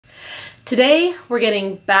Today, we're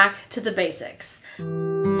getting back to the basics.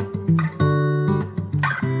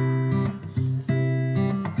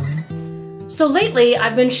 So lately,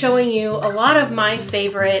 I've been showing you a lot of my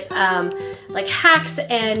favorite like hacks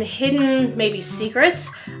and hidden maybe secrets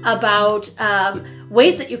about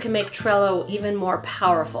ways that you can make Trello even more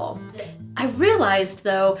powerful. I realized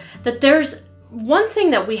though that there's one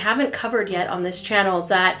thing that we haven't covered yet on this channel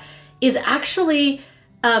that is actually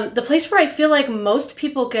the place where I feel like most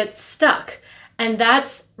people get stuck, and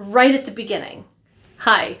that's right at the beginning.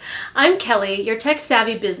 Hi, I'm Kelly, your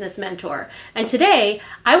tech-savvy business mentor, and today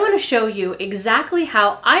I want to show you exactly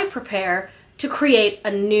how I prepare to create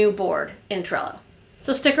a new board in Trello.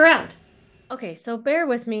 So stick around. Okay, so bear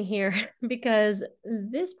with me here because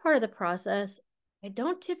this part of the process I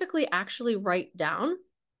don't typically actually write down.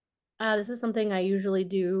 This is something I usually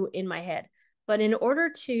do in my head, but in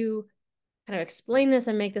order to kind of explain this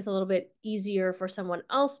and make this a little bit easier for someone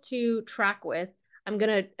else to track with, I'm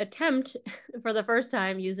going to attempt for the first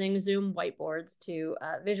time using Zoom whiteboards to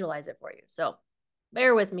visualize it for you. So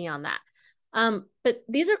bear with me on that. But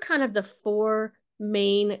these are kind of the four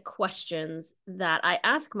main questions that I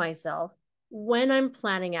ask myself when I'm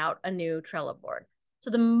planning out a new Trello board. So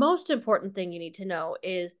the most important thing you need to know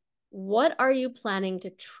is, what are you planning to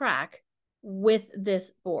track with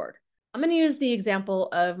this board? I'm going to use the example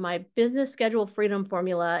of my business schedule freedom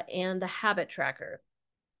formula and the habit tracker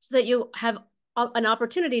so that you have an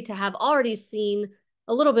opportunity to have already seen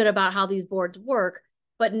a little bit about how these boards work,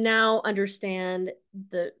 but now understand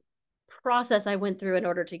the process I went through in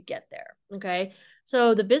order to get there. Okay.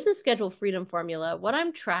 So the business schedule freedom formula, what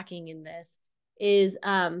I'm tracking in this is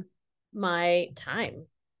my time.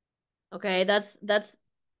 Okay. That's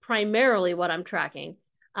primarily what I'm tracking.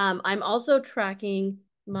 I'm also tracking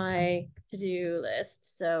my to-do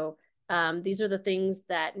list. So these are the things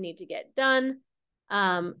that need to get done.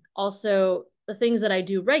 Also the things that I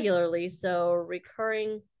do regularly. So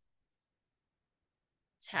recurring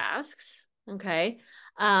tasks. Okay.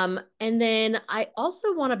 And then I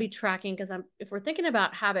also want to be tracking, because if we're thinking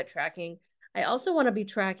about habit tracking, I also want to be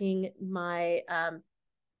tracking my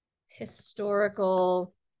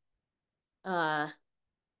historical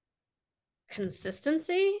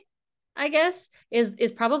consistency, I guess,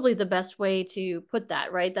 is probably the best way to put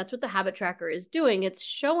that, right? That's what the habit tracker is doing. It's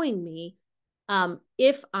showing me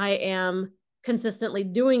if I am consistently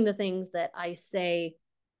doing the things that I say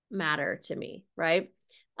matter to me, right?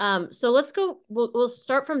 So let's go, we'll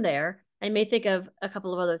start from there. I may think of a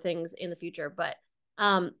couple of other things in the future, but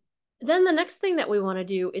then the next thing that we want to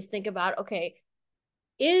do is think about, okay,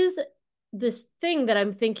 is this thing that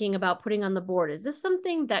I'm thinking about putting on the board, is this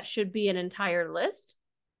something that should be an entire list?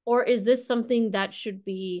 Or is this something that should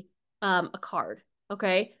be a card?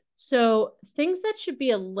 Okay, so things that should be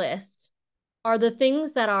a list are the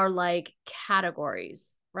things that are like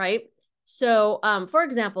categories, right? So for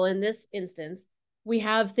example, in this instance, we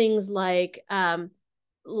have things like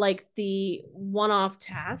the one-off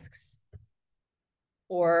tasks,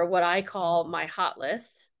 or what I call my hot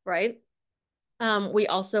list, right? We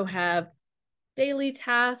also have daily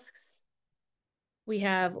tasks. We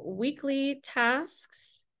have weekly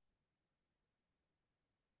tasks.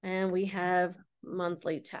 And we have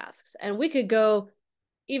monthly tasks. And we could go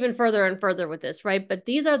even further and further with this, right? But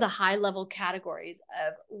these are the high-level categories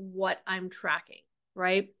of what I'm tracking,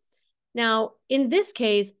 right? Now, in this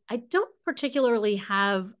case, I don't particularly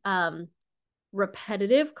have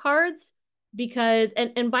repetitive cards, because,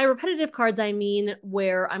 and by repetitive cards, I mean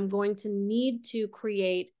where I'm going to need to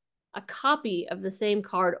create a copy of the same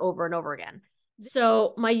card over and over again.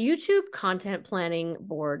 So my YouTube content planning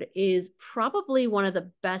board is probably one of the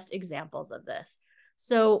best examples of this.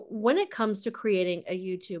 So when it comes to creating a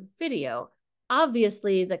YouTube video,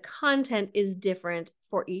 obviously the content is different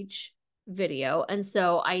for each video. And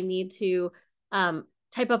so I need to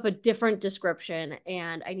type up a different description,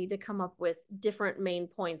 and I need to come up with different main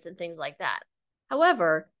points and things like that.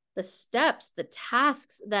 However, the steps, the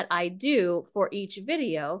tasks that I do for each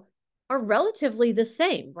video are relatively the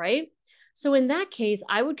same, right? So in that case,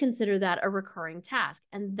 I would consider that a recurring task.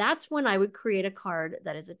 And that's when I would create a card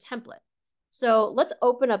that is a template. So let's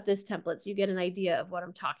open up this template so you get an idea of what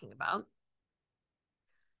I'm talking about.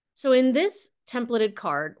 So in this templated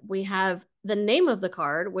card, we have the name of the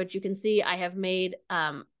card, which you can see I have made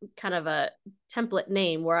kind of a template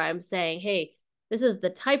name where I'm saying, hey, this is the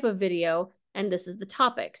type of video and this is the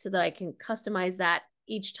topic, so that I can customize that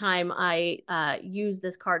each time I use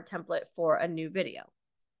this card template for a new video.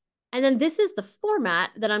 And then this is the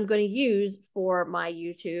format that I'm going to use for my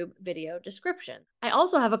YouTube video description. I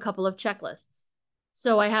also have a couple of checklists.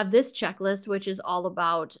 So I have this checklist, which is all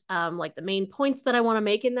about like the main points that I want to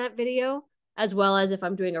make in that video, as well as if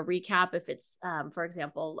I'm doing a recap, if it's, for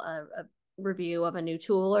example, a review of a new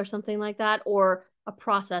tool or something like that, or a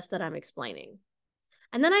process that I'm explaining.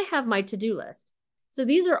 And then I have my to-do list. So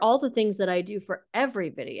these are all the things that I do for every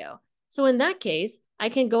video. So in that case, I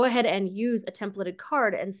can go ahead and use a templated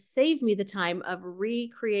card and save me the time of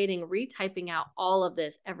recreating, retyping out all of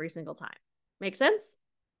this every single time. Make sense?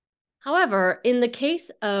 However, in the case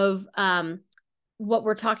of what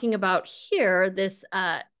we're talking about here, this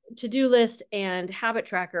to-do list and habit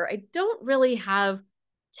tracker, I don't really have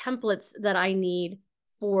templates that I need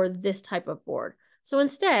for this type of board. So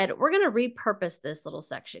instead, we're going to repurpose this little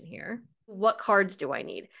section here. What cards do I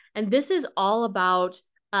need? And this is all about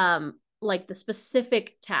like the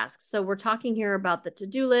specific tasks. So we're talking here about the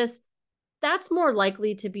to-do list. That's more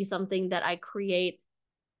likely to be something that I create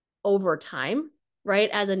over time,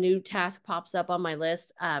 right? As a new task pops up on my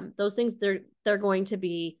list, those things, they're going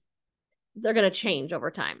to change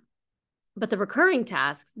over time. But the recurring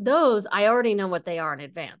tasks, those I already know what they are in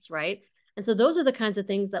advance, right? And so those are the kinds of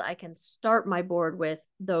things that I can start my board with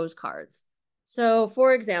those cards. So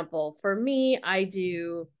for example, for me, I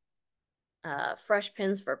do fresh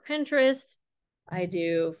pins for Pinterest. I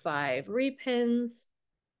do 5 repins.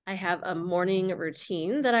 I have a morning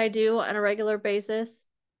routine that I do on a regular basis.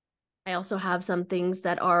 I also have some things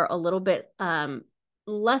that are a little bit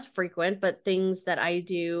less frequent, but things that I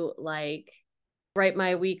do, like write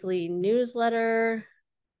my weekly newsletter,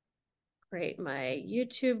 create my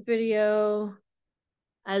YouTube video,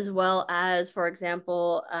 as well as, for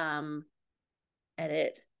example,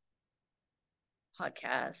 edit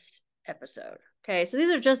podcast episode. Okay, so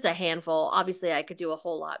these are just a handful. Obviously, I could do a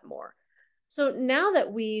whole lot more. So now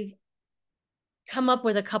that we've come up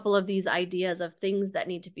with a couple of these ideas of things that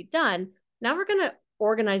need to be done, now we're going to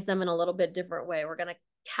organize them in a little bit different way. We're going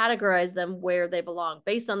to categorize them where they belong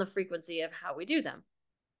based on the frequency of how we do them.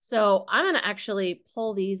 So I'm going to actually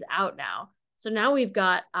pull these out now. So now we've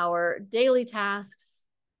got our daily tasks,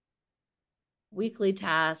 weekly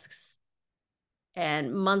tasks,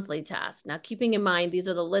 and monthly tasks. Now, keeping in mind, these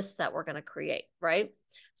are the lists that we're going to create, right?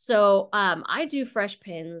 So I do fresh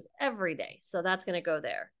pins every day. So that's going to go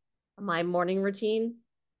there. My morning routine,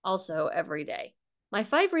 also every day. My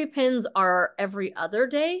 5 repins are every other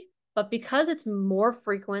day, but because it's more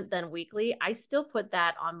frequent than weekly, I still put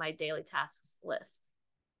that on my daily tasks list.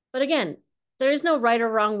 But again, there is no right or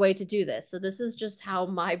wrong way to do this. So this is just how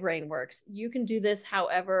my brain works. You can do this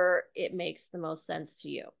however it makes the most sense to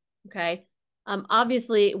you, okay?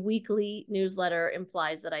 Obviously, weekly newsletter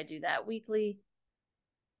implies that I do that weekly.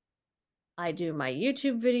 I do my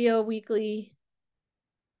YouTube video weekly,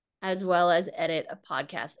 as well as edit a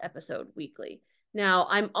podcast episode weekly. Now,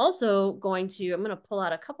 I'm going to pull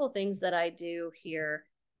out a couple of things that I do here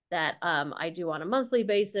that I do on a monthly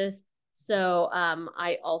basis. So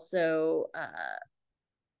I also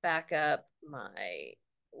back up my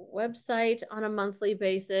website on a monthly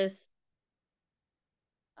basis.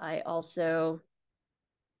 I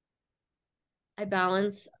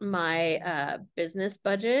balance my business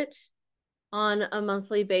budget on a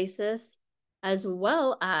monthly basis, as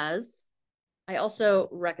well as I also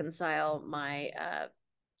reconcile my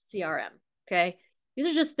CRM, okay? These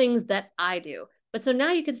are just things that I do. But so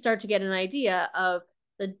now you can start to get an idea of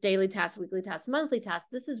the daily tasks, weekly tasks, monthly tasks.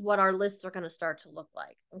 This is what our lists are going to start to look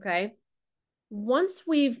like, okay? Once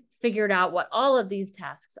we've figured out what all of these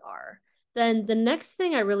tasks are, then the next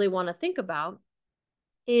thing I really want to think about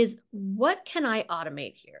is, what can I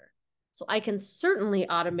automate here? So I can certainly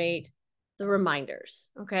automate the reminders,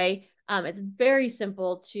 okay? It's very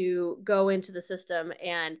simple to go into the system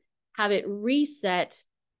and have it reset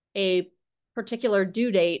a particular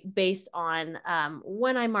due date based on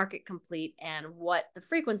when I mark it complete and what the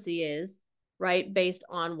frequency is, right, based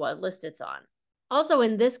on what list it's on. Also,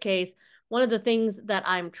 in this case, one of the things that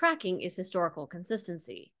I'm tracking is historical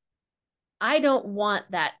consistency. I don't want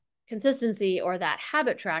that consistency or that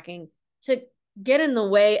habit tracking to get in the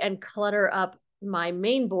way and clutter up my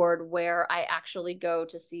main board, where I actually go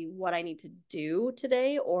to see what I need to do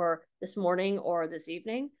today or this morning or this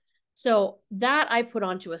evening. So that I put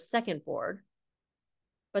onto a second board,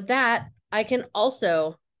 but that I can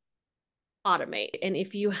also automate. And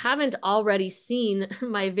if you haven't already seen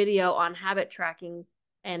my video on habit tracking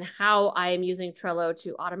and how I am using Trello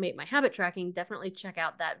to automate my habit tracking, definitely check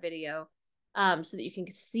out that video so that you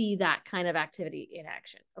can see that kind of activity in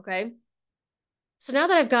action, okay? So now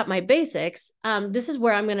that I've got my basics, this is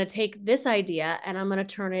where I'm going to take this idea and I'm going to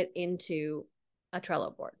turn it into a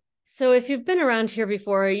Trello board. So if you've been around here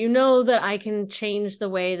before, you know that I can change the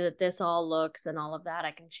way that this all looks and all of that.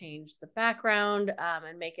 I can change the background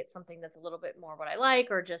and make it something that's a little bit more what I like,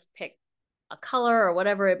 or just pick a color or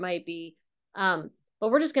whatever it might be. But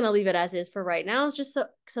we're just going to leave it as is for right now, just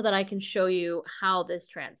so that I can show you how this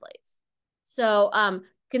translates. So you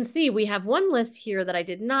can see we have one list here that I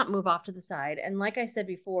did not move off to the side. And like I said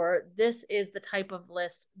before, this is the type of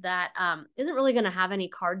list that isn't really going to have any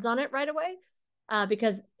cards on it right away.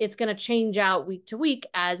 Because it's going to change out week to week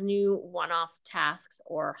as new one-off tasks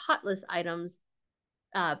or hot list items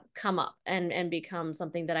come up and become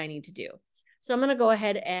something that I need to do. So I'm going to go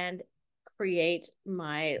ahead and create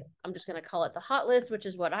I'm just going to call it the hot list, which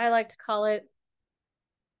is what I like to call it.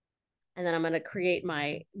 And then I'm going to create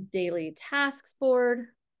my daily tasks board,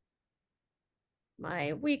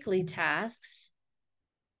 my weekly tasks,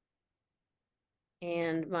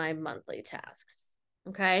 and my monthly tasks.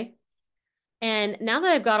 Okay. And now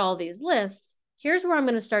that I've got all these lists, here's where I'm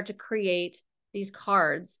going to start to create these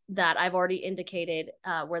cards that I've already indicated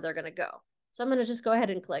where they're going to go. So I'm going to just go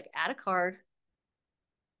ahead and click add a card.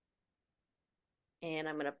 And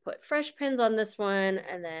I'm going to put fresh pins on this one.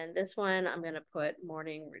 And then this one, I'm going to put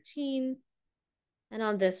morning routine. And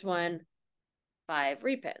on this one, 5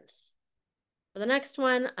 repins. For the next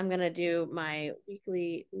one, I'm going to do my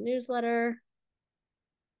weekly newsletter,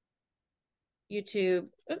 YouTube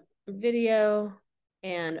video,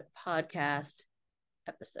 and podcast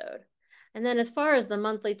episode. And then as far as the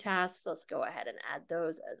monthly tasks, let's go ahead and add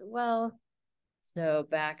those as well. So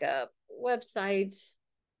backup website,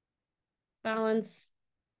 balance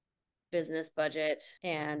business budget,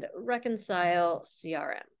 and reconcile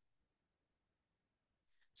CRM.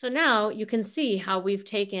 So now you can see how we've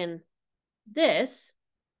taken this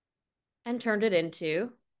and turned it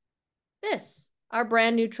into this, our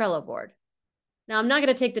brand new Trello board. Now, I'm not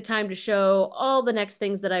going to take the time to show all the next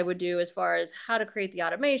things that I would do as far as how to create the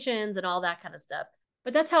automations and all that kind of stuff.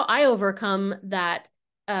 But that's how I overcome that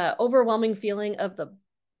overwhelming feeling of the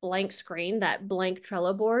blank screen, that blank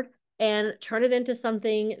Trello board, and turn it into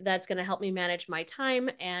something that's going to help me manage my time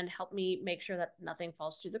and help me make sure that nothing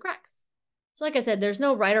falls through the cracks. So like I said, there's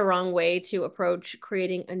no right or wrong way to approach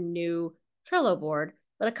creating a new Trello board,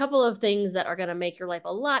 but a couple of things that are going to make your life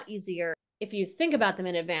a lot easier if you think about them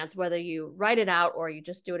in advance, whether you write it out or you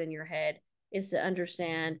just do it in your head, is to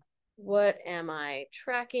understand, what am I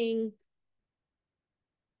tracking?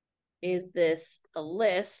 Is this a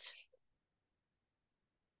list?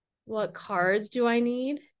 What cards do I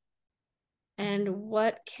need? And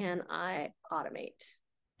what can I automate?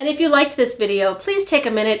 And if you liked this video, please take a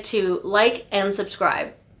minute to like and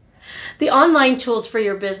subscribe. The online tools for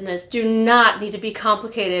your business do not need to be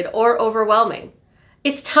complicated or overwhelming.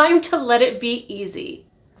 It's time to let it be easy.